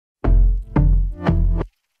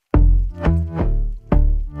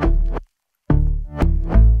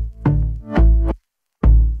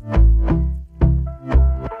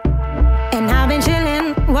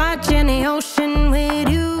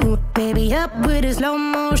with a slow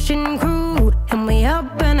motion crew, and we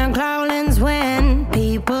up in our cloudlands when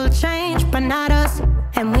people change, but not us.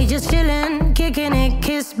 And we just chillin', kicking it,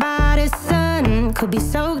 kissed by the sun. Could be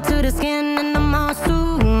soaked to the skin in the mall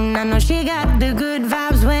soon. I know she got the good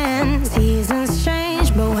vibes when seasons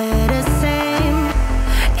change, but we're the same.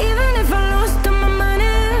 Even if I lost all my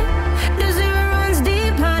money, the zero runs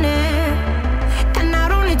deep, honey. And I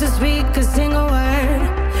don't need to speak a single word,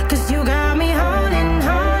 'cause you got me holding,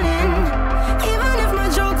 holding. Even if my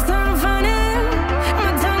jokes aren't funny,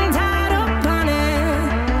 my tongue tied up on it.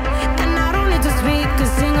 And I don't need to speak a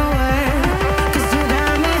single word, 'cause you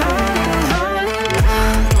got me holding, holding.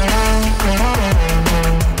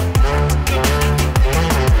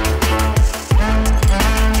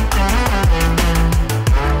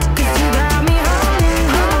 'Cause you got me holding,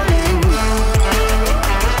 holding.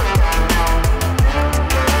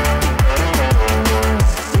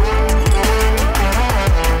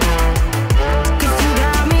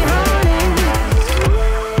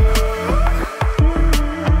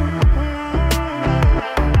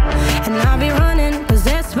 And I'll be running,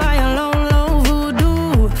 possessed by a low, low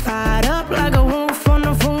voodoo. Fired up like a wolf on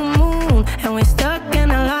the full moon. And we're stuck in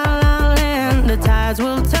a la la land. The tides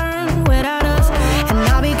will turn without us. And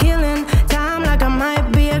I'll be killing time like I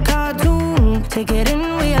might be a cartoon. Take it in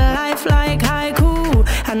real life like haiku.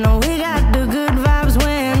 I know we got the good vibes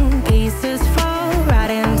when pieces fall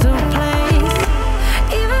right into place.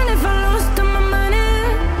 Even if I lost all my money,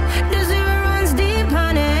 the zero runs deep,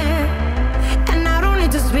 honey. And I don't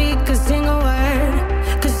need to speak a single word,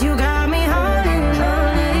 'cause you got me holding,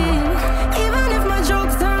 holding. Even if my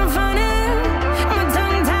jokes aren't funny, my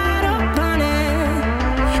tongue tied up on it.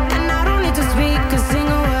 And I don't need to speak a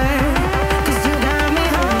single word, 'cause you got me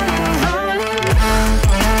holding, holding.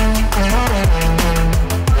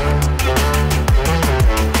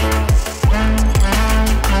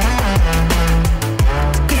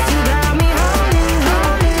 'Cause you got me holding,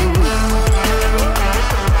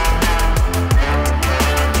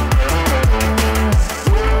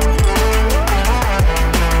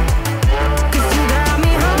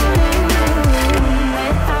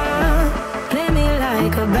 play me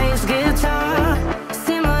like a bass guitar,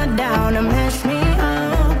 simmer down and mash me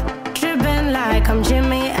up, tripping like I'm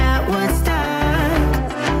Jimmy at Woodstock.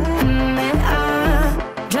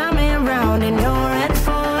 Drive me around in your red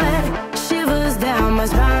Ford, shivers down my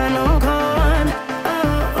spinal cord.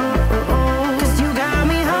 Oh, oh, oh, oh. 'Cause you got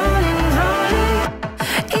me holding, holding.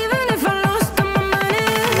 Even if I lost all my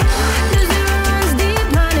money, the zero runs deep,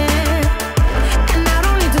 honey. And I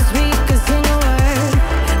don't need to speak a single word,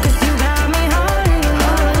 'cause you got me holding,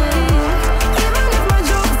 holding. Even if my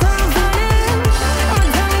jokes aren't funny, my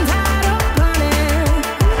tongue tied up on it.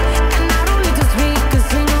 And I don't need to speak a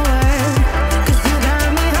single word, 'cause you got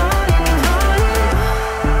me holding, holding.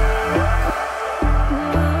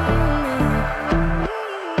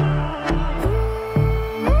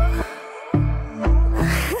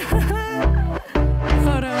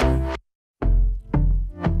 Hold on.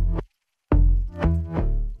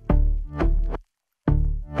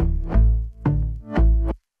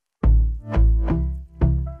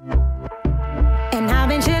 And I've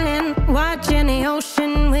been chillin', watching the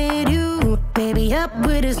ocean with you. Baby, up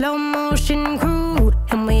with a slow motion crew.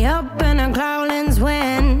 And we up in our cloudlands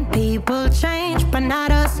when people change, but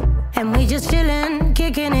not us. And we just chillin',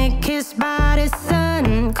 kicking it, kissed by the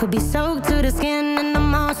sun. Could be soaked to the skin in the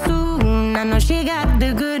mall soon. I know she got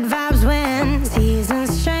the good vibes when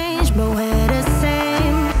seasons change, but we're the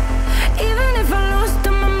same. Even if I lost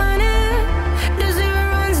all my money, the zero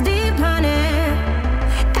runs deep, honey.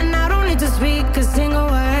 And I don't need to speak a single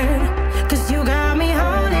word, 'cause you got me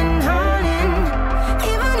holding, holding.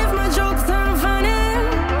 Even if my jokes aren't funny,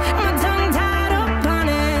 my tongue tied up on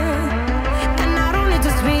it. And I don't need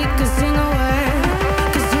to speak a single word,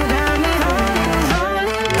 'cause you got me holding,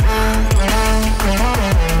 holding.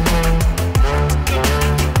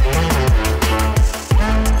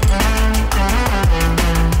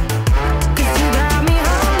 'Cause you got me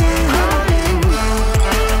holding, holding.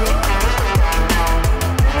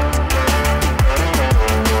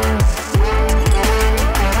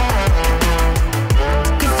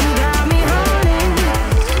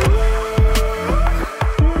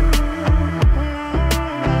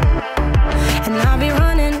 And I'll be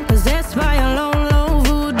running, possessed by a low, low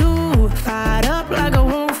voodoo. Fired up like a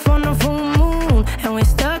wolf on the full moon. And we're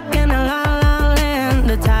stuck in a la la land.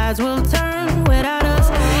 The tides will turn without us.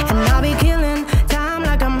 And I'll be killing time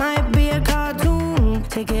like I might be a cartoon.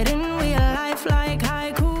 Take it in real life like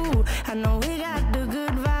haiku.